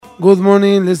Good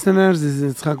morning, listeners. This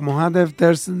is Yitzhak Muadev,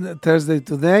 Thursday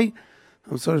today.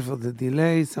 I'm sorry for the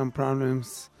delay, some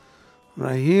problems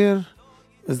right here.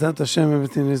 Bezrat Hashem,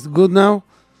 everything is good now.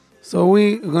 So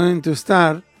we're going to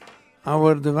start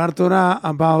our Devar Torah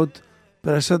about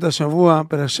Parashat Hashavua,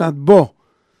 Parashat Bo.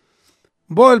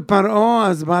 Bo el Paro,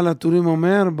 as Baal HaTurim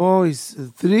Omer, Bo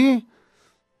is 3,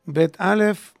 Bet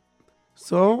Aleph.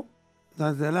 So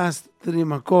that's the last 3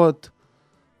 makot,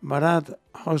 Barat,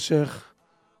 Hoshech,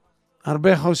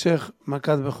 Arbe Hoshech,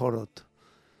 Makat Bechorot.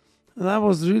 That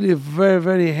was really a very,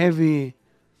 very heavy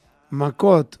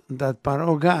makot that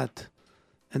Paro got,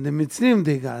 and the Mitzrim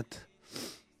they got.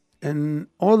 And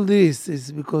all this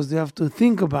is because they have to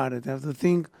think about it. They have to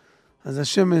think as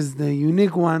Hashem is the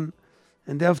unique one,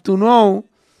 and they have to know,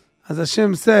 as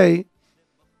Hashem say,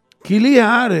 Kili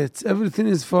haaretz, everything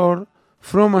is from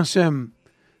Hashem.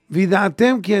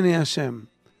 Vida'atem ki ani Hashem.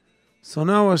 So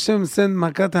now Hashem sent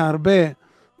Makat HaArbe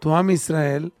to Am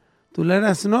Yisrael to let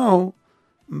us know,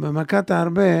 Makat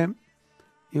HaArbe,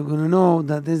 you're going to know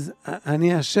that this Ani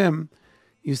Hashem.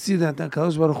 You see that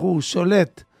HaKadosh Baruch Hu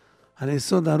sholet על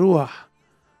יסוד הרוח.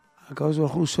 הקדוש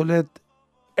ברוך הוא שולט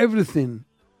everything.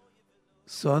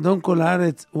 So אדון כל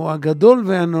הארץ הוא הגדול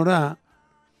והנורא.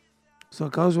 So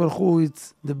הקדוש ברוך הוא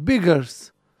it's the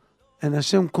biggest. And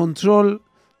Hashem control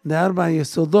the ארבע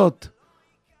יסודות.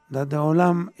 That the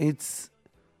עולם it's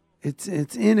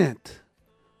in it.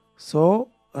 So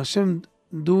Hashem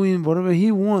doing whatever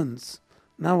he wants.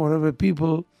 Not whatever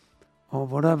people or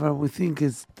whatever we think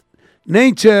is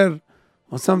nature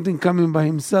or something coming by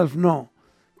himself. No.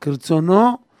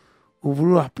 כרצונו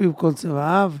וברוח פיו כל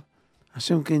צבעיו.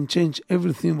 Hashem can change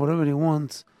everything, whatever he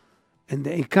wants. And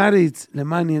the עיקר is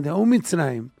למען ידעו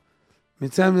מצרים.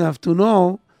 מצרים have to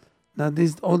know that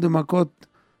this, all the makot,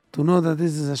 to know that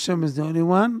this is Hashem is the only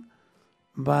one.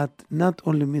 But not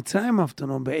only מצרים have to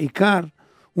know, בעיקר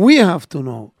we have to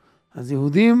know. as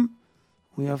יהודים,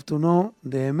 we have to know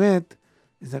the אמת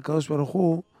is הקדוש ברוך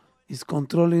הוא is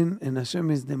controlling, and Hashem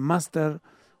is the master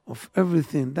of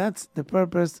everything. That's the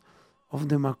purpose of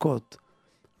the makot.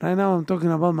 Right now I'm talking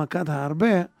about Makat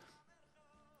HaArbe,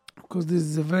 because this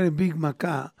is a very big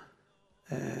makah,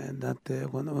 that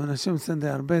when Hashem sent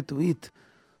the Arbe to eat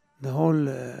the whole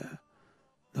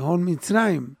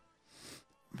Mitzrayim,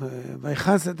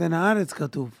 ויחס את עין הארץ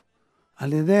כתוב,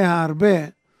 על ידי הארבה,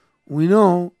 we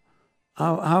know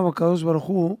how הקדוש ברוך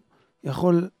הוא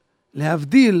יכול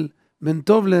להבדיל בין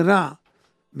טוב לרע,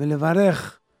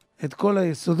 ולברך את כל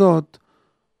היסודות,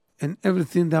 and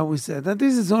everything that we said. That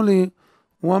this is only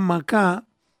one makah.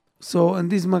 So in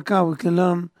this makah we can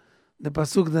learn the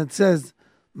pasuk that says,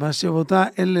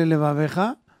 "Vashevota elle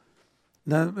levavecha,"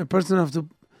 that a person have to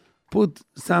put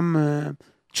some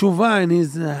tshuva in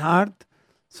his heart.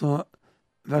 So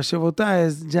Vashevota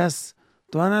is just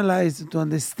to analyze, to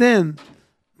understand.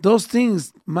 Those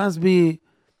things must be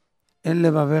el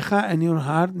levavecha, in your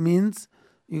heart means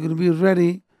you're going to be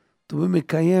ready to be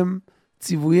mekayem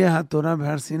tzivuyei HaTorah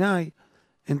b'Har Sinai,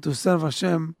 and to serve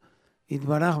Hashem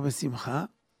yitbarach b'simcha,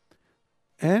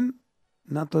 and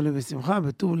not only b'simcha,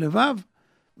 b'tuv levav,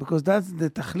 because that's the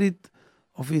tachlit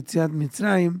of Yetziat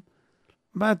Mitzrayim.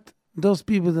 But those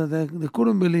people that they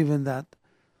couldn't believe in that,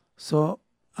 so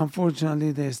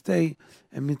unfortunately they stay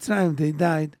in Mitzrayim, they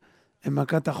died, and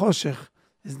Makat HaChoshech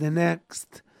is the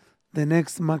next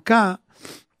makah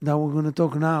that we're going to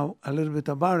talk now a little bit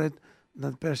about it,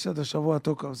 that Parashat Hashavua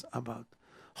talks about.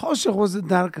 Choshech was the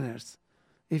darkness.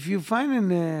 If you find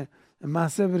in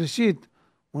Maaseh Bereshit,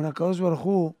 when HaKadosh Baruch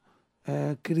Hu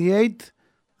create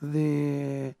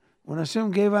when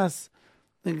Hashem gave us,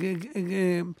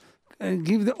 give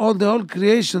the whole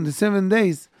creation, the 7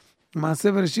 days,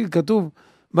 Maaseh Bereshit כתוב,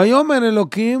 ויאמר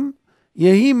אלוקים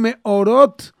יהי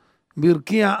מאורות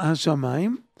ברקיע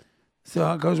השמיים. So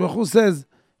HaKadosh Baruch Hu says,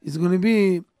 it's going to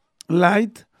be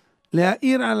light,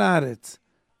 להאיר על הארץ.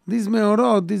 This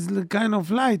meorot, this kind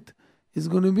of light, is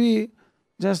going to be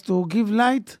just to give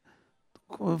light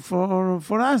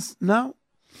for us now.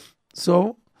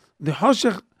 So the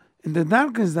Hoshech and the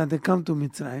darkness that they come to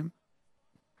Mitzrayim,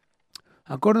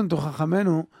 according to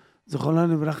Chachamenu,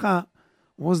 Zecholanu Livracha,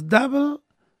 was double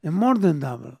and more than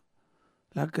double.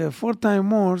 Like 4 times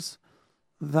more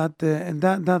that and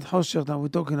that Hoshech that we're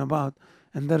talking about,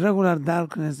 and the regular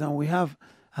darkness that we have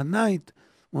at night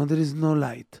when there is no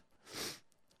light.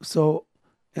 So,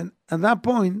 and at that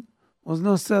point was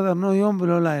no seder, no yom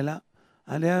v'lo layla,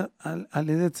 על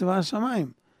ידי צבא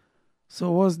השמיים.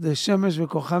 So was the shemesh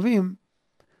וכוכבים.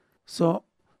 So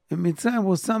in Mitzrayim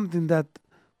was something that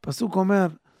פסוק אומר,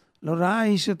 לא ראה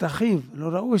איש את אחיו, לא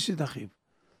ראו איש את אחיו.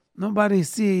 Nobody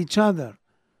see each other.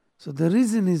 So the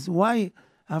reason is why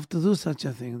I have to do such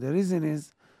a thing. The reason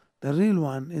is the real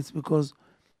one, it's because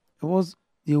it was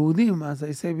Yehudim, as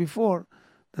I said before,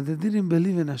 that they didn't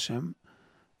believe in Hashem,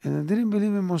 and they didn't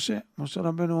believe in Moshe. Moshe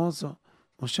Rabbeinu also,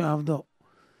 Moshe עבדו.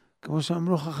 כמו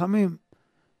שאמרו חכמים,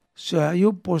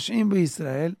 שהיו פושעים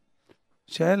בישראל,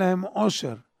 שהיה להם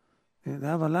עושר. They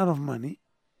have a lot of money.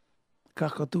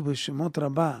 כך כתוב בשמות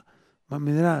רבה,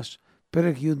 במדרש,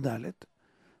 פרק י"ד.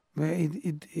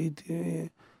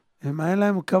 הם היה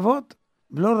להם כבוד,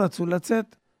 ולא רצו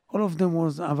לצאת. All of them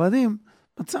was עבדים,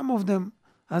 but some of them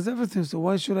has everything, so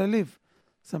why should I live?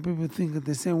 Some people think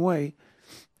the same way.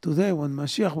 Today, when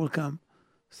Mashiach will come,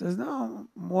 says, no,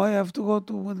 why I have to go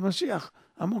to with Mashiach?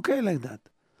 I'm okay like that.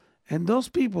 And those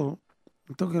people,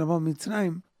 I'm talking about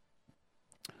מצרים,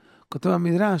 כותב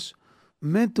המדרש,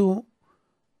 מתו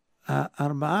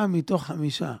 4 מתוך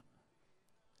 5.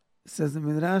 Says the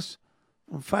Midrash,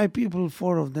 from 5 people,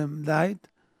 4 of them died,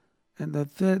 and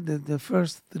the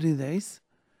first 3 days,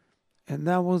 and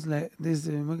that was like, this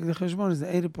the Cheshbon is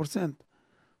 80%,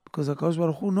 because HaKadosh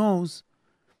Baruch Hu knows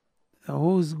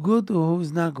who is good or who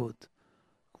is not good.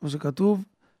 כמו שכתוב,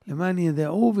 למען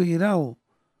ידעו ויראו,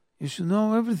 you should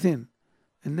know everything,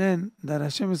 and then that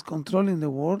Hashem is controlling the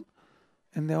world,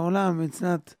 and the Olam, it's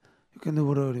not, you can do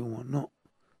whatever you want. No.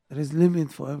 There is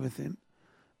limit for everything.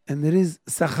 And there is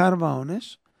sachar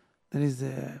va'onesh. There is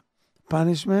a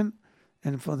punishment.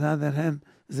 And for the other hand,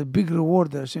 there's a big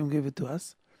reward that Hashem gave it to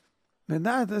us. But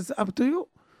that is up to you.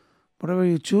 Whatever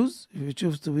you choose, if you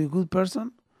choose to be a good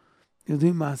person, you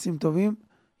do ma'asim tovim,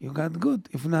 you got good.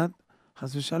 If not,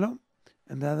 chas v'shalom.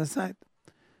 And the other side.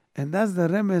 And that's the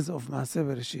remez of Maaseh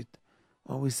Bereshit.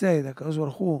 When we say that Kadosh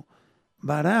Baruch Hu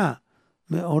bara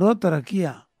מאורות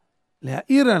הרקיע,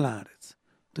 להאיר על הארץ,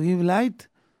 to give light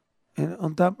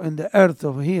on top in the earth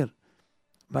over here.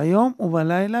 ביום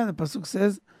ובלילה, the pasuk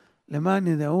says, למען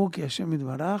ידעו כי השם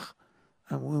יתברך,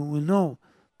 and we will know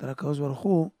that הקדוש ברוך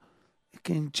הוא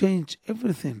can change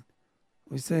everything.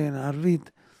 We say in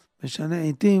ערבית, משנה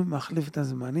עיתים, מחליף את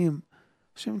הזמנים,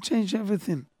 השם change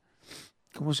everything.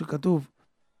 כמו שכתוב,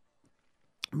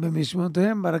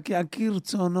 במשמעותיהם ברקיע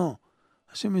כרצונו.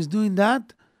 Hashem is doing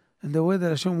that in the way that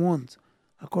Hashem wants,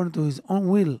 according to his own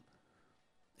will.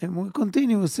 And we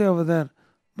continue to say over there,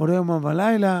 בורא יום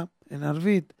ולילה, in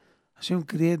ערבית, Hashem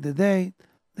create the day,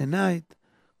 the night,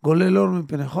 גולל אור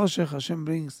מפני חושך, Hashem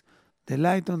brings the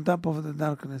light on top of the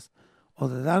darkness, or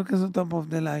the darkness on top of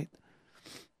the light.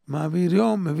 מעביר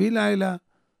יום, מביא לילה,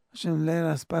 Hashem let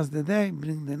us pass the day,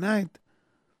 bring the night,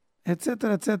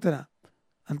 etc., etc.,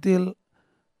 until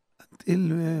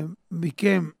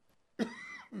became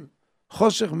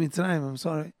חושך מצרים, I'm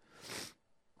sorry.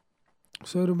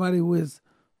 So everybody was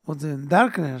in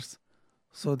darkness,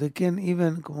 so they can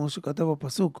even, כמו שכתב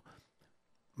בפסוק,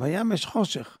 בים יש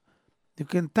חושך. You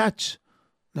can touch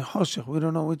the חושך. We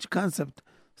don't know which concept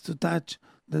is to touch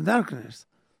the darkness.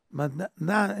 But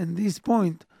that in this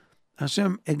point,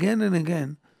 Hashem again and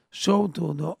again showed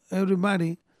to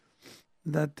everybody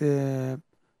that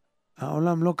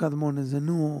העולם לא קדמון is a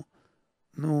new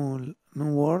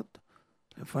world,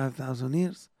 5,000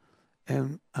 years,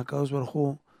 and הקדוש ברוך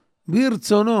הוא,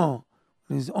 ברצונו,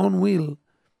 in his own will,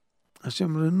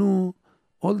 Hashem renew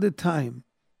all the time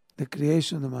the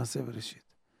creation of the Maaseh Bereshit.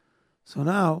 So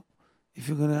now, if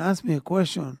you're going to ask me a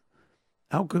question,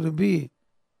 how could it be?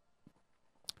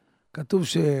 כתוב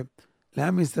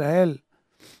שלעם ישראל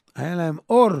היה להם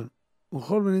אור,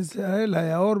 וכל בני ישראל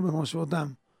היה אור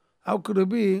במושבותם. How could it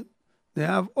be? They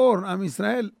have אור, עם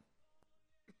ישראל.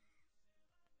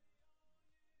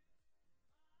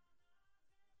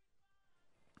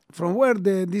 From where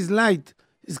this light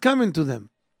is coming to them.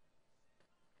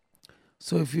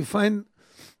 So if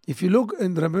you look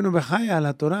in Rabbeinu Bechaya על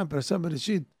התורה, פרשת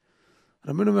בראשית,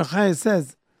 רבנו בחיי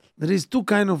says, there is 2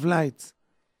 kind of lights.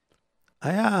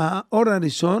 היה האור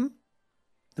הראשון,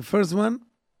 the first one,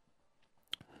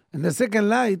 and the second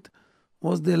light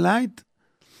was the light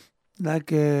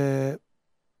like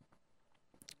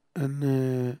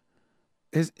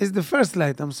is the first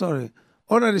light, I'm sorry.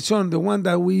 אור הראשון, the one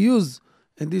that we use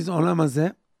in this עולם הזה,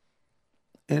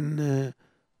 and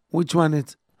which one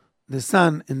it's the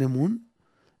sun and the moon,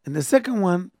 and the second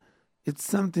one it's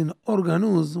something אור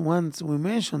גנוז, once we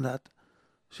mentioned that,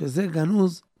 שזה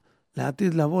גנוז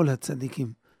לעתיד לבוא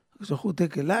לצדיקים. כשהוא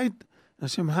take a light,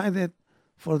 Hashem hide it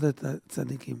for the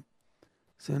tzadikim.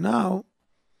 So now,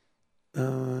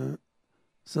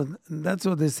 so that's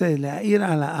what they say, להאיר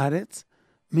על הארץ,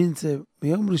 means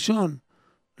ביום ראשון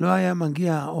לא היה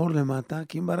מגיע האור למטה,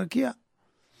 כי אם ברקיע.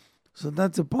 So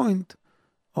that's the point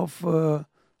of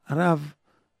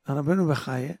רבנו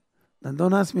בחיי. Then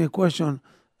don't ask me a question,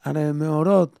 הרי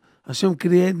מאורות, Hashem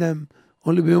create them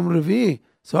only ביום רביעי.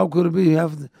 So how could it be you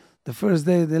have the first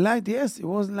day of the light, yes, it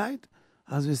was light,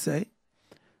 as we say.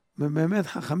 ובאמת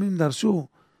חכמים דרשו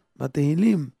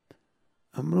בתהילים,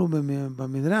 אמרו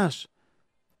במדרש,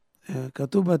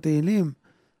 כתוב בתהילים,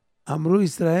 אמרו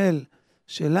ישראל,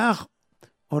 שלך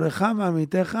אורך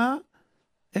ועמיתך,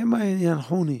 המה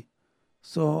ינחוני.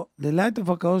 So the light of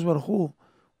HaKadosh Baruch Hu,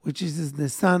 which is the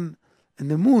sun and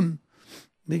the moon,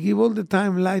 they give all the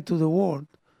time light to the world.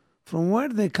 From where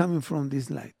they coming from,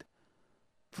 this light?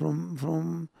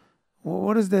 From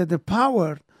what is the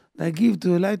power they give to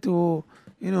the light to,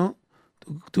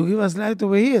 to give us light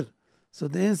over here? So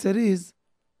the answer is,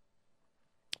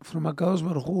 from HaKadosh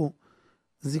Baruch Hu,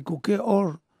 זיקוקי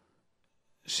אור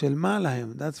של מה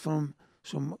להם. That's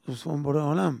from בורא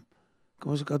עולם.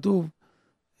 כמו שכתוב,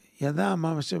 ידע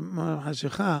מה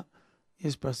חשיכה,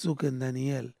 יש פסוק in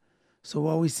Daniel. So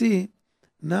what we see,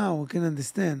 now we can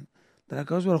understand that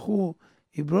HaKadosh Baruch Hu,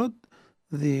 he brought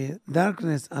the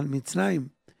darkness על מצרים,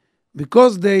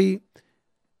 because they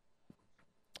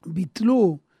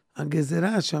ביטלו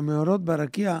הגזרה שהמאורות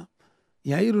ברקיע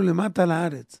יאירו למטה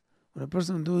לארץ. When a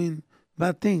person doing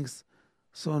bad things,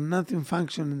 so nothing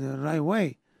function in the right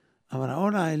way. אבל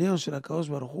האור העליון של הקדוש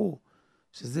ברוך הוא,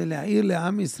 שזה להאיר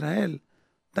לעם ישראל,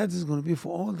 that is going to be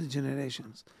for all the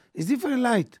generations. It's different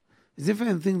light. It's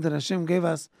different thing that Hashem gave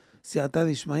us, סייעתא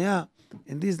דשמיא,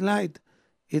 and this light,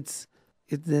 it's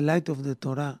the light of the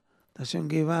Torah. that Hashem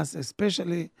gave us,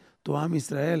 especially to עם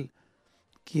ישראל,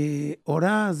 כי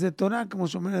אורה זה תורה, כמו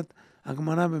שאומרת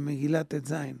הגמרא במגילת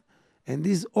ט"ז. And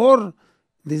this or,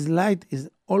 this light is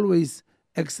always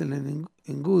excellent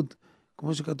and good,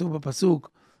 כמו שכתוב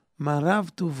בפסוק, מה רב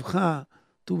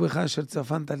טובך אשר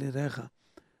צפנת ליראיך.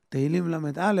 תהילים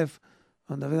ל"א,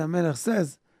 דוד המלך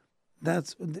says,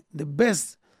 that's the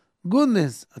best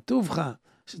goodness, הטובך,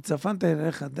 שצפנת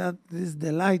ליראיך, that is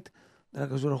the light,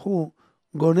 הקדוש ברוך הוא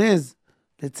גונז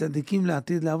לצדיקים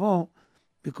לעתיד לבוא,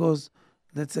 because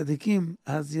the tzadikim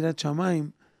has yirat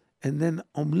shamayim, and then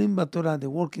omlim b'Torah, they're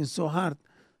working so hard.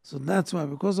 So that's why,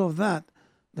 because of that,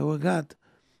 they will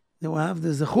have the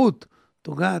zechut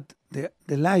to get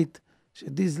the light,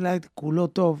 this light כולו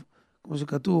טוב, כמו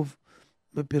שכתוב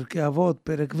בפרקי אבות,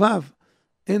 פרק ו',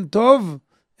 אין טוב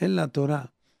אלא תורה.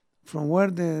 From where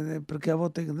the פרקי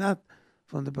אבות take that?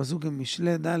 From the pasuk in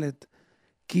משלי ד',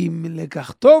 כי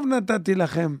לקח טוב נתתי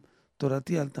לכם,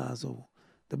 תורתי אל תעזבו.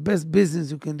 The best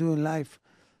business you can do in life,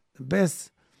 the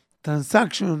best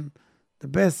transaction, the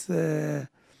best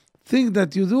thing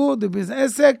that you do, the best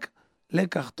עסק,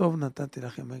 לקח טוב נתתי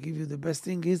לכם. I give you the best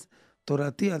thing is,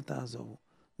 תורתי אל תעזבו.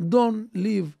 Don't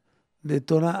leave the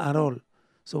Torah at all.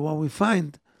 So what we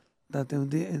find, that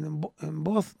in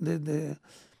both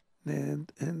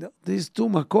these two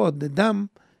makot, the dam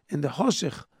and the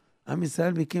hoshech, Am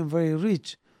Yisrael became very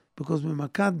rich, because with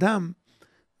makat dam,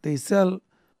 they sell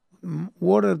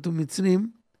water to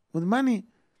Mitzrim with money.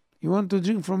 You want to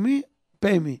drink from me?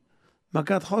 Pay me.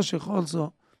 Makat Choshech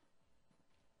also,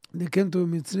 they came to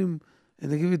Mitzrim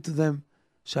and they give it to them.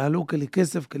 שאלו כלי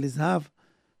כסף, כלי זהב,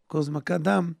 because makat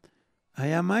dam,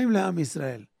 היה מים לעם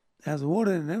ישראל. It has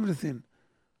water and everything.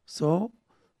 So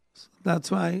that's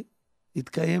why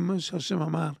התקיים מה שהשם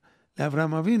אמר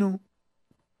לאברהם אבינו,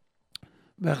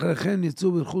 ואחרי כן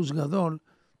יצאו ברכוש גדול.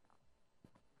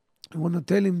 I want to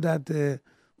tell him that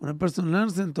when a person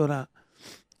learns in Torah,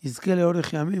 יזכה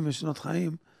לאורך ימים ושנות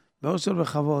חיים, באושר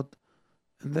וכבוד.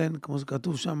 And then, כמו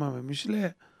שכתוב שם במשלי,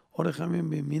 אורך ימים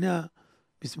בימינה,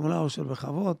 בשמאלה אושר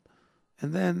וכבוד.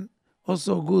 And then,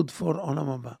 also good for עולם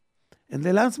הבא. And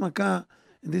the last מכה,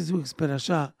 in this week's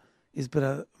parasha, is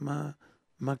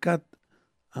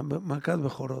מכת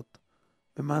בכורות.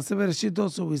 במעשה בראשית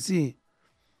also we see,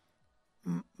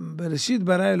 בראשית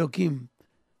ברא אלוקים.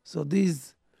 So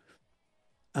this,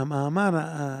 המאמר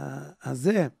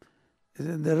הזה,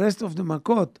 the rest of the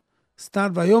מכות,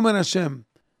 start ויאמר השם,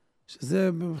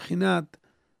 שזה בבחינת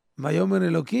ויאמר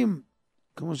אלוקים,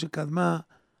 כמו שקדמה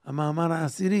המאמר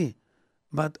העשירי.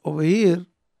 But over here,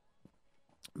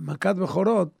 מכת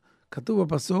בכורות, כתוב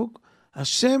בפסוק,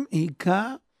 השם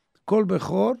היכה כל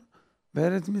בכור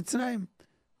בארץ מצרים.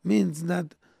 Means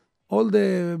that all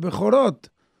the בכורות,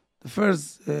 the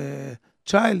first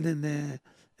child in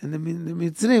the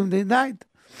מצרים, they died.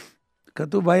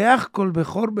 כתוב, ויח כל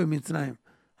בכור במצרים.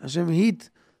 השם hit,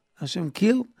 השם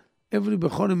kill, every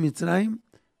בכור במצרים,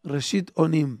 ראשית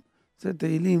עונים. זה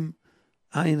תהילים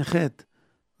עין ח',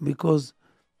 because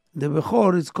the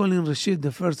בכור is calling ראשית,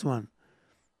 the first one.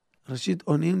 ראשית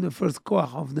עונים, the first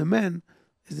כוח of the man,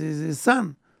 is his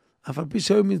son. אף על פי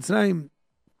שהיו מצרים,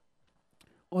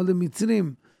 all the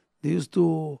מצרים, they used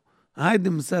to hide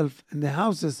themselves in the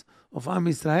houses of עם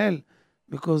ישראל,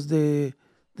 because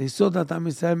they saw that עם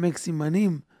ישראל make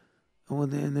סימנים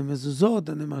and the mezuzot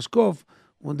and the mashkov,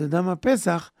 when the דם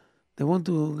הפסח, they want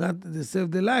to God to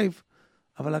save the life,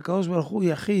 אבל הקדוש ברוך הוא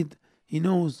יחיד, he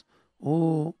knows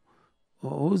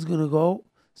who's going to go,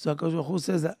 so הקדוש ברוך הוא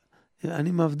says,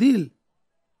 אני מבדיל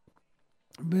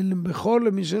בין בכור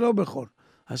למי שלא בכור.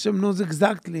 השם knows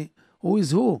exactly who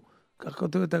is who. כך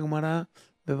כותבת הגמרא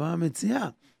בבבא מציעא.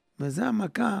 וזה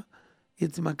המכה,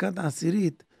 מכת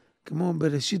העשירית, כמו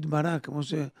בראשית ברא, כמו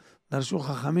שדרשו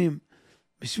חכמים.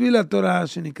 בשביל התורה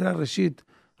שנקרא ראשית,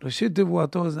 ראשית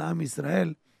תבואתו זה עם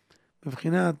ישראל,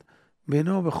 בבחינת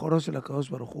בינו ובכורו של הקדוש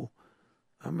ברוך הוא.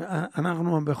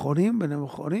 אנחנו הבכורים, בין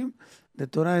הבכורים, the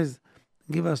Torah is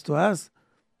give us to us,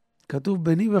 כתוב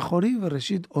בני בכורי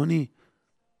וראשית עוני.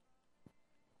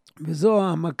 וזו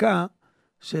המכה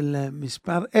של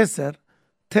מספר 10,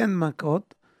 10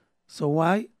 מכות, so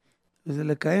why? וזה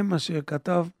לקיים מה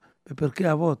שכתב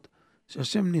בפרקי אבות,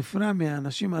 שהשם נפרע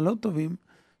מהאנשים הלא טובים,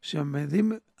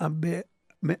 שמאבדים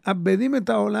את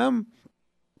העולם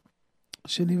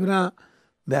שנברא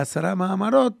ב10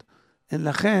 מאמרות,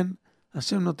 לכן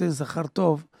השם נותן שכר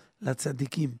טוב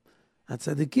לצדיקים.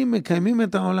 הצדיקים מקיימים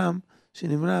את העולם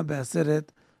שנברא ב10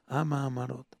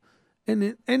 המאמרות. In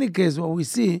any case, what we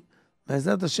see,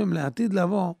 בעזרת השם לעתיד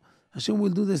לבוא, השם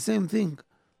will do the same thing.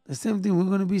 The same thing, we're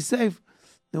going to be safe.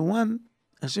 The one,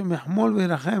 השם יחמול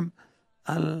וירחם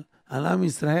על עם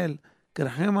ישראל,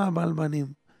 כרחם על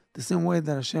בנים. The same way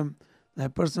that השם,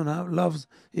 that person loves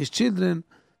his children,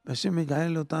 והשם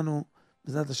יגאל אותנו,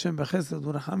 בעזרת השם בחסד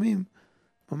ורחמים,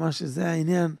 ממש שזה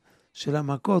העניין של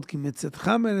המכות, כי מצאתך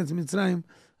מארץ מצרים,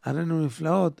 הראינו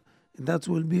נפלאות, and that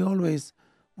will be always,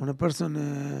 when a person,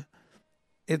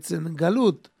 it's in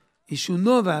galut, he should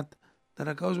know that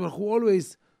הקדוש ברוך הוא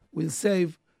always will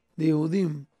save the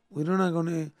יהודים. We're not going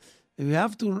to, we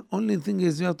have to, only thing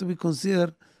is you have to be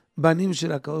considered בנים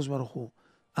של הקדוש ברוך הוא.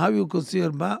 How you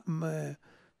consider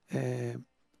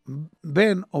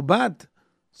בן או בת,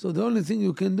 so the only thing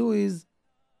you can do is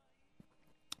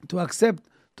to accept,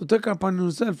 to take upon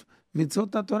yourself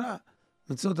מצוות התורה.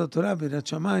 מצוות התורה, ביראת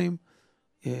שמיים,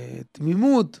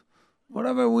 תמימות,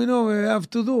 whatever we know we have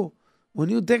to do. When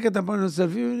you take it upon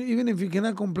yourself, even if you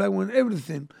cannot comply with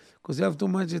everything, because you have too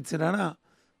much יצר הרע,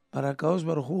 but הקדוש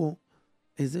ברוך הוא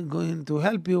is going to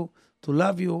help you, to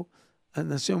love you,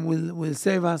 and Hashem will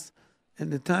save us in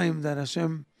the time that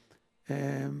Hashem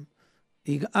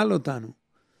יגאל אותנו.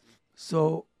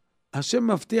 So,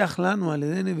 השם מבטיח לנו על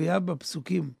ידי נביאיו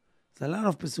בפסוקים, זה a lot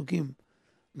of פסוקים,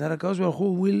 that הקדוש ברוך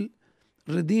הוא will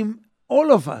redeem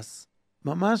all of us,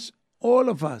 ממש all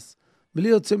of us, בלי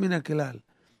יוצא מן הכלל.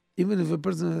 Even if a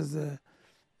person is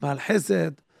בעל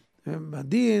חסד,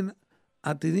 בדין,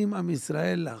 עתידים עם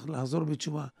ישראל לחזור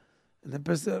בתשובה. The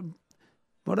person,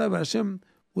 whatever, השם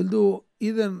will do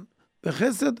either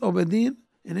בחסד או בדין,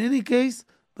 in any case,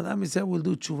 but עם ישראל will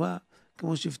do תשובה,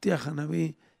 כמו שהבטיח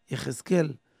הנביא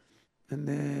יחזקאל. And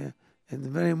the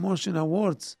very emotional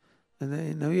words, and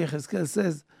the נביא יחזקאל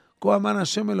says, כה אמר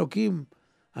השם אלוקים,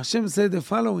 השם said the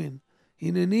following,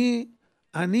 הנני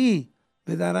אני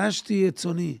ודרשתי את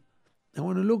צוני. I'm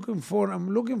looking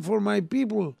for my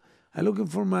people, I'm looking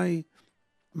for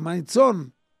my צאן.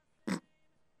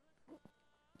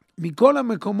 מכל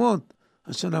המקומות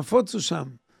אשר נפוצו שם,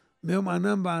 ביום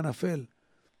ענן בערפל.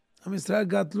 עם ישראל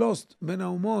got lost בין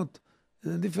האומות, in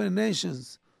the different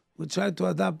nations, we try to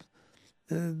adapt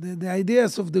the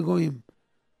ideas of the goyim.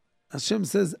 Hashem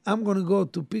says, I'm going to go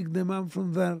to pick them up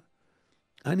from there.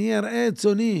 אני אראה את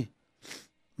צוני,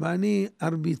 ואני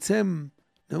ארביצם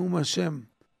נאום השם,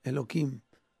 אלוקים.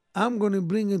 I'm going to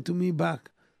bring it to me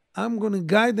back. I'm going to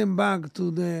guide them back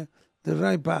to the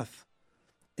right path.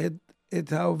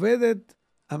 את העובדת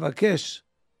אבקש.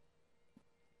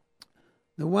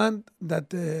 The one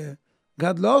that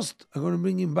got lost, I'm going to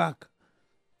bring him back.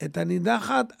 את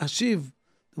הנידחת אשיב.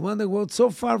 The one that was so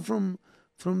far from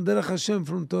דרך השם,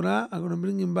 from Torah, I'm going to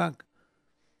bring him back.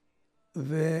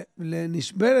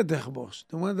 ולנשברת אכבוש.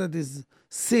 The one that is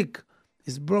sick,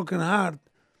 is broken heart,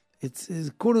 it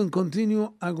couldn't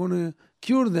continue, I'm going to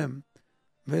cure them.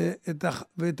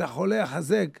 ואת החולה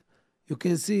החזק, you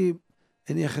can see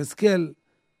in יחזקאל,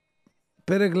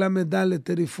 פרק למד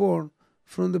 34,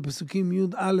 from the פסוקים י'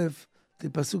 א',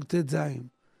 לפסוק ת' ז'.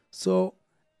 So,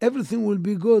 everything will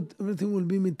be good, everything will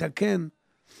be מתקן.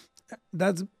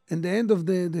 That's in the end of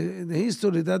the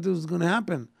history, that was going to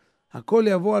happen. הכל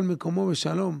יבוא על מקומו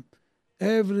בשלום.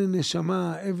 Every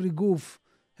נשמה, every גוף,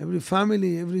 every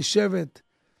family, every שבט,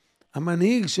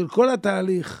 המנהיג של כל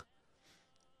התהליך,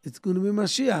 it's going to be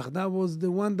Mashiach. That was the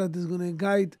one that is going to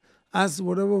guide us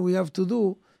whatever we have to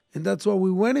do, and that's why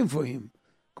we're waiting for him.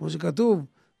 כמו שכתוב,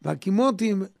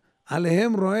 והקימותי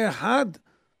עליהם רואה אחד,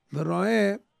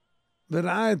 ורואה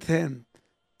וראה אתהן.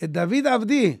 את דוד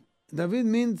עבדי, דוד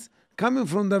means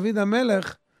coming from דוד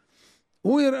המלך,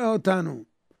 הוא יראה אותנו.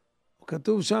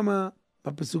 כתוב שם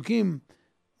בפסוקים,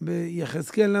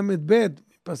 ביחזקאל ל"ב,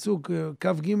 פסוק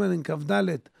כ"ג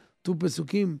וכ"ד, תו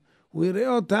פסוקים, הוא יראה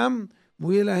אותם,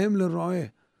 והוא יהיה להם לרועה.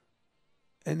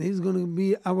 And he's going to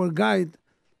be our guide,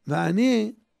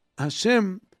 ואני,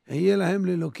 השם, אהיה להם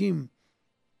לאלוקים.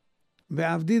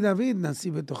 בעבדי דוד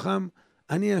נשיא בתוכם,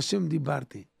 אני השם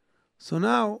דיברתי. So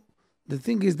now, the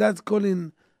thing is that's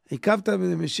calling, הקבת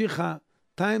במשיחה,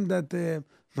 time that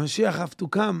Mashiach have to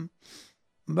come,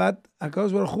 but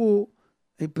הקדוש ברוך הוא,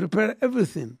 he prepare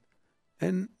everything.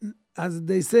 And as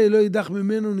they say, לא יידח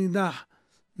ממנו נידח,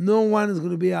 no one is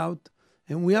going to be out.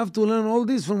 And we have to learn all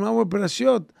this from our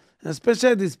parashot,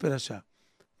 especially this parasha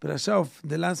of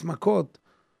the last makot.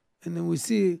 And then we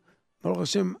see, Baruch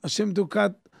Hashem, Hashem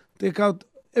take out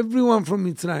everyone from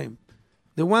Mitzrayim.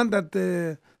 The one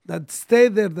that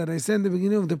stayed there, that I said in the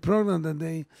beginning of the program, that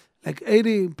they, like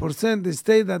 80%, they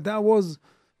stayed, that was,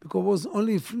 because it was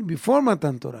only before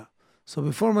Matan Torah. So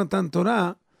before Matan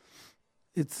Torah,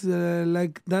 it's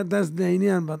like that's the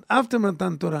inyan. But after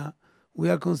Matan Torah, we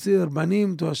are considered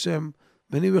Banim to Hashem,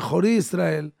 Bani Bechori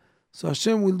Israel. So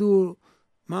Hashem will do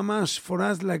mamash for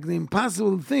us like the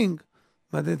impossible thing.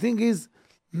 But the thing is,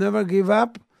 never give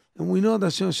up, and we know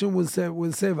that Hashem will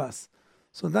save us.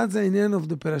 So that's the inyan of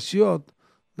the parashiot,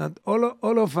 that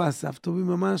all of us have to be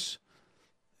mamash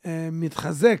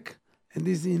מתחזק in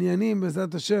these עניינים,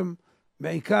 בעזרת השם,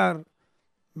 בעיקר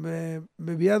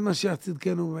בביאת משיח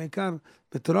צדקנו, בעיקר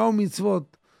בתורה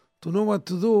ומצוות, to know what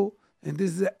to do, and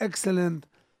this is an excellent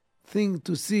thing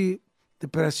to see the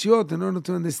parashiot in order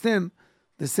to understand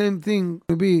the same thing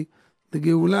to be the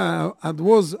Geulah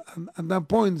at that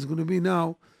point is going to be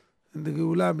now, and the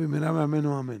Geulah b'mehera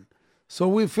b'amenu amen. So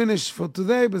we finish for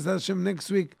today, b'ezrat Hashem next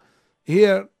week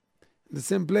here, in the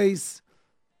same place,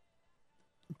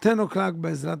 10 o'clock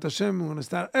b'ezrat Hashem. We're going to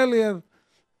start earlier.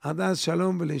 עד אז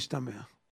שלום ולהשתמע.